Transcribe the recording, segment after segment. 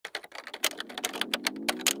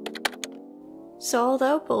So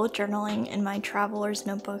although bullet journaling in my traveler's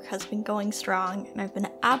notebook has been going strong and I've been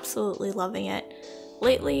absolutely loving it,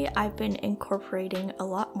 lately I've been incorporating a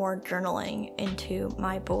lot more journaling into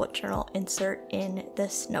my bullet journal insert in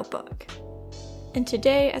this notebook. And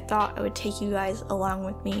today I thought I would take you guys along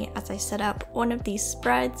with me as I set up one of these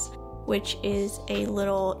spreads, which is a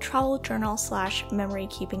little travel journal / memory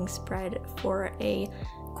keeping spread for a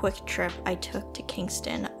quick trip I took to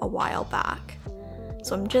Kingston a while back.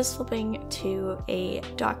 So I'm just flipping to a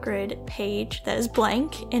dot grid page that is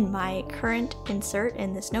blank in my current insert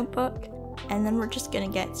in this notebook, and then we're just gonna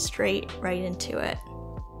get straight right into it.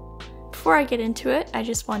 Before I get into it, I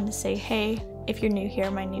just wanted to say, hey, if you're new here,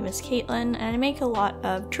 my name is Kaitlin, and I make a lot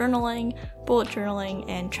of journaling, bullet journaling,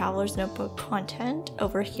 and traveler's notebook content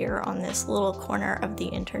over here on this little corner of the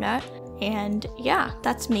internet. And yeah,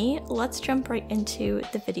 that's me. Let's jump right into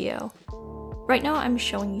the video. Right now I'm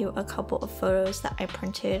showing you a couple of photos that I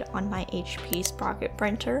printed on my HP Sprocket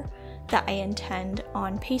printer that I intend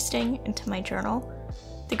on pasting into my journal.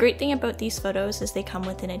 The great thing about these photos is they come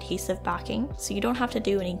with an adhesive backing, so you don't have to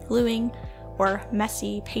do any gluing or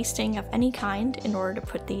messy pasting of any kind in order to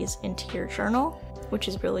put these into your journal, which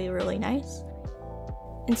is really, really nice.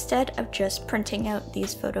 Instead of just printing out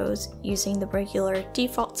these photos using the regular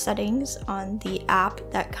default settings on the app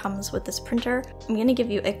that comes with this printer, I'm going to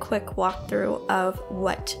give you a quick walkthrough of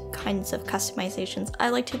what kinds of customizations I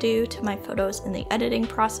like to do to my photos in the editing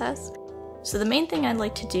process. So the main thing I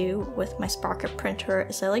like to do with my Sprocket printer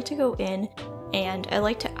is I like to go in and I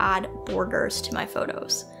like to add borders to my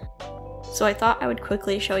photos. So I thought I would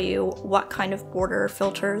quickly show you what kind of border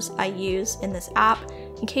filters I use in this app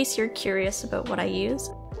in case you're curious about what I use.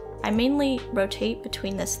 I mainly rotate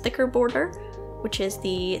between this thicker border, which is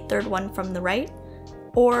the third one from the right,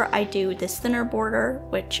 or I do this thinner border,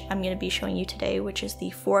 which I'm going to be showing you today, which is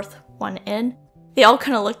the fourth one in. They all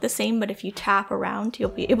kind of look the same, but if you tap around, you'll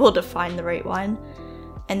be able to find the right one.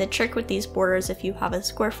 And the trick with these borders, if you have a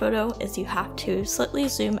square photo, is you have to slightly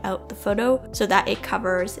zoom out the photo so that it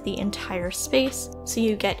covers the entire space, so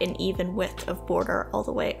you get an even width of border all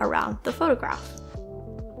the way around the photograph.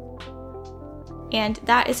 And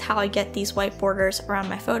that is how I get these white borders around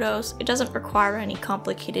my photos. It doesn't require any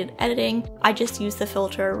complicated editing. I just use the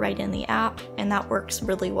filter right in the app, and that works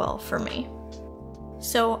really well for me.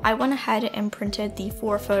 So I went ahead and printed the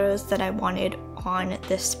 4 photos that I wanted on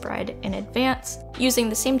this spread in advance using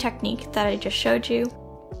the same technique that I just showed you.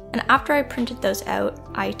 And after I printed those out,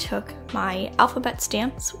 I took my alphabet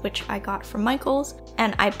stamps, which I got from Micheals,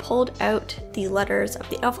 and I pulled out the letters of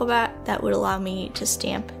the alphabet that would allow me to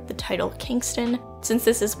stamp the title Kingston, since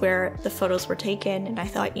this is where the photos were taken, and I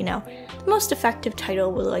thought, you know, the most effective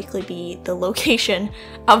title would likely be the location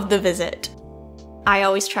of the visit. I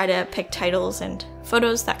always try to pick titles and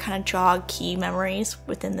photos that kind of jog key memories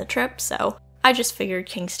within the trip, so I just figured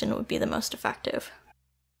Kingston would be the most effective.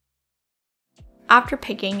 After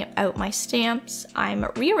picking out my stamps, I'm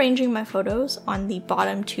rearranging my photos on the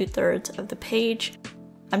bottom 2/3 of the page.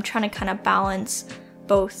 I'm trying to kind of balance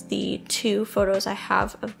both the 2 photos I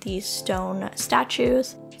have of these stone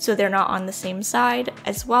statues, so they're not on the same side,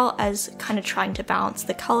 as well as kind of trying to balance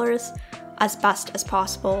the colors as best as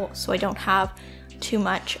possible so I don't have too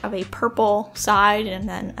much of a purple side and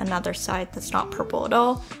then another side that's not purple at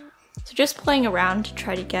all. So just playing around to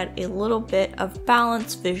try to get a little bit of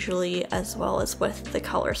balance visually as well as with the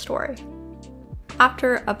color story.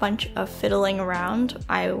 After a bunch of fiddling around,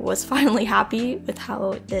 I was finally happy with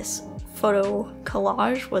how this photo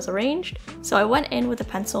collage was arranged. So I went in with a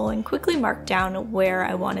pencil and quickly marked down where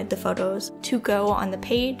I wanted the photos to go on the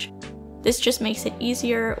page. This just makes it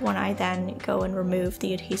easier when I then go and remove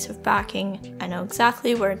the adhesive backing. I know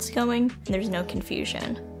exactly where it's going and there's no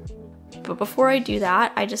confusion. But before I do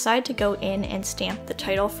that, I decided to go in and stamp the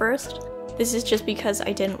title first. This is just because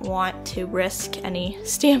I didn't want to risk any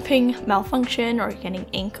stamping malfunction or getting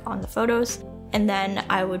ink on the photos, and then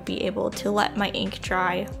I would be able to let my ink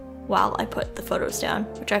dry while I put the photos down,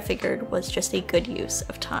 which I figured was just a good use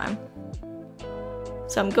of time.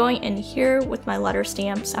 So I'm going in here with my letter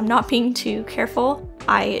stamps. I'm not being too careful.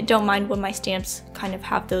 I don't mind when my stamps kind of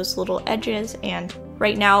have those little edges, and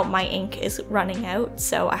right now my ink is running out,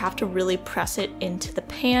 so I have to really press it into the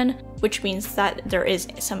pan, which means that there is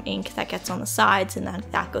some ink that gets on the sides and then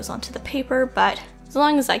that goes onto the paper, but as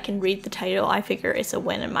long as I can read the title, I figure it's a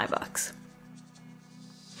win in my books.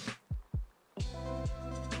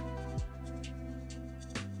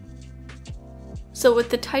 So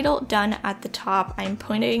with the title done at the top, I'm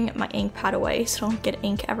pointing my ink pad away so I don't get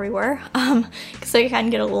ink everywhere, because I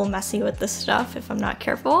can get a little messy with this stuff if I'm not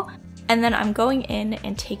careful. And then I'm going in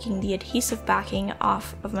and taking the adhesive backing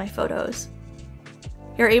off of my photos.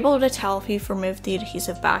 You're able to tell if you've removed the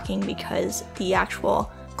adhesive backing because the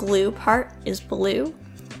actual glue part is blue,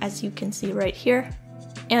 as you can see right here.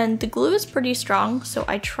 And the glue is pretty strong, so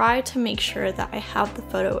I try to make sure that I have the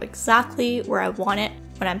photo exactly where I want it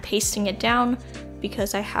when I'm pasting it down,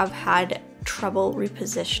 because I have had trouble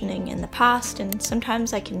repositioning in the past, and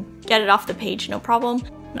sometimes I can get it off the page no problem,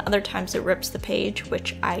 and other times it rips the page,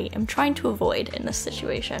 which I am trying to avoid in this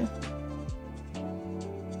situation.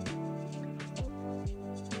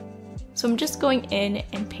 So I'm just going in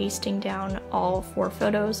and pasting down all 4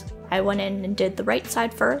 photos. I went in and did the right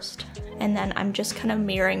side first, and then I'm just kind of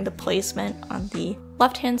mirroring the placement on the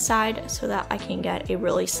left-hand side so that I can get a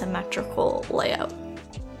really symmetrical layout.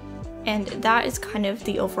 And that is kind of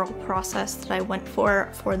the overall process that I went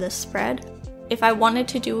for this spread. If I wanted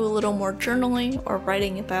to do a little more journaling or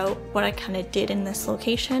writing about what I kind of did in this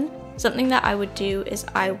location, something that I would do is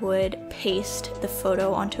I would paste the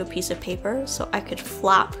photo onto a piece of paper so I could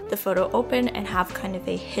flap the photo open and have kind of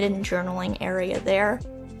a hidden journaling area there,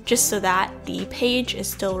 just so that the page is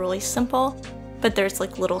still really simple, but there's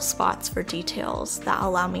like little spots for details that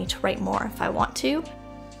allow me to write more if I want to.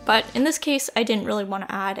 But in this case, I didn't really want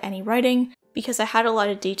to add any writing because I had a lot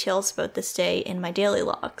of details about this day in my daily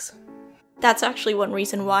logs. That's actually one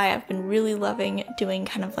reason why I've been really loving doing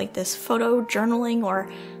kind of like this photo journaling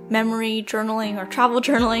or memory journaling or travel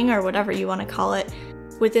journaling or whatever you want to call it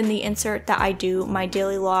within the insert that I do my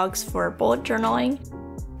daily logs for bullet journaling.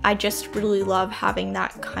 I just really love having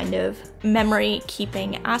that kind of memory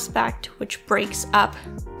keeping aspect, which breaks up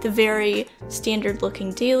the very standard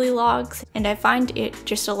looking daily logs, and I find it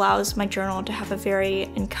just allows my journal to have a very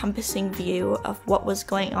encompassing view of what was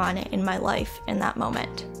going on in my life in that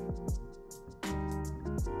moment.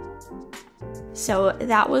 So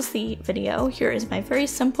that was the video. Here is my very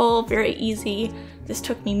simple, very easy. This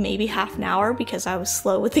took me maybe half an hour because I was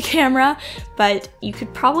slow with the camera, but you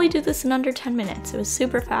could probably do this in under 10 minutes. It was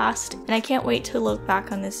super fast, and I can't wait to look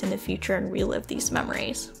back on this in the future and relive these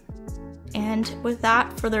memories. And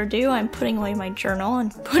without further ado, I'm putting away my journal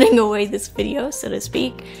and putting away this video, so to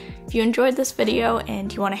speak. If you enjoyed this video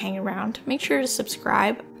and you want to hang around, make sure to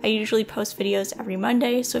subscribe. I usually post videos every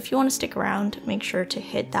Monday, so if you want to stick around, make sure to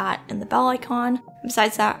hit that and the bell icon.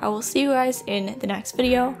 Besides that, I will see you guys in the next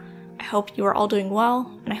video. I hope you are all doing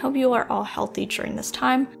well, and I hope you are all healthy during this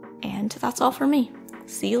time, and that's all for me.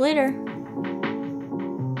 See you later!